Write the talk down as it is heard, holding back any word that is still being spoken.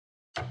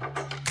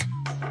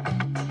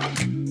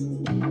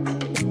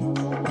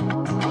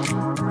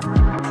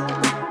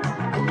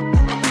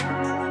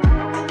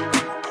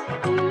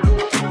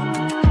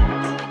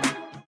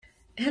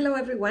Hello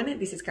everyone,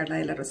 this is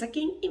Carla de la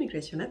Rosa-King,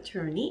 immigration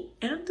attorney,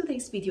 and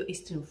today's video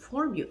is to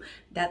inform you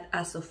that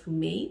as of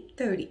May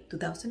 30,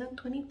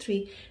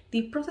 2023,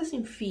 the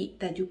processing fee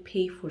that you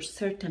pay for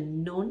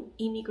certain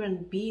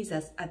non-immigrant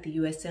visas at the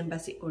U.S.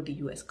 Embassy or the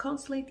U.S.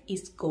 Consulate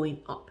is going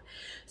up.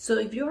 So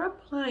if you're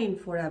applying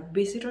for a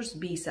visitor's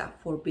visa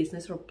for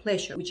business or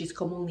pleasure, which is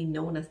commonly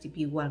known as the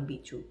B1,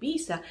 B2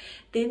 visa,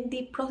 then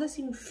the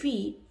processing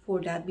fee for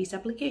that visa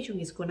application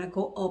is going to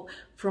go up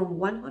from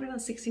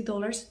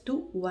 $160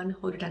 to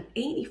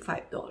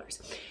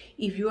 $185.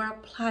 If you are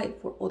applied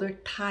for other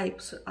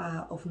types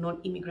of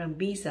non-immigrant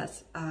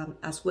visas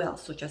as well,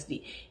 such as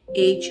the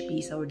H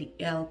visa or the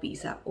L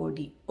visa or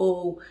the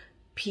O,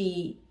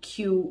 P,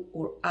 Q,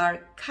 or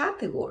R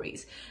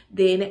categories,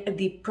 then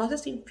the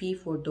processing fee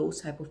for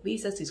those type of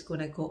visas is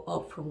going to go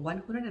up from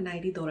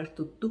 $190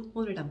 to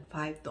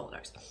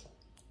 $205.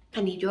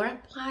 And if you're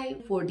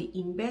applying for the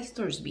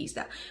investor's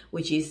visa,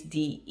 which is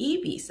the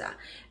e-visa,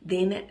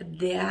 then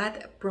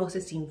that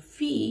processing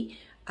fee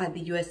at the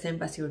U.S.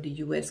 Embassy or the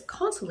U.S.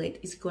 Consulate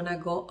is going to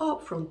go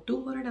up from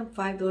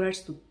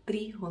 $205 to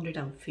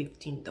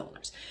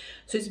 $315.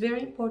 So it's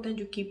very important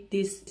you keep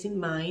this in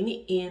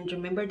mind, and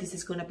remember this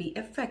is going to be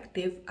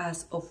effective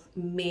as of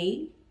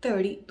May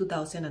 30,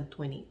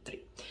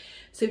 2023.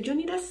 So if you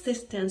need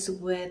assistance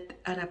with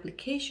an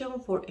application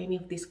for any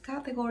of these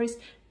categories,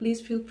 please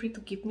feel free to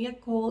give me a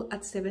call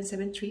at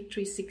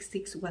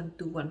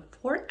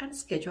 773-366-1214 and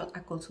schedule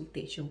a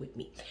consultation with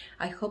me.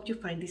 I hope you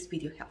find this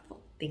video helpful.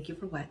 Thank you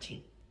for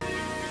watching.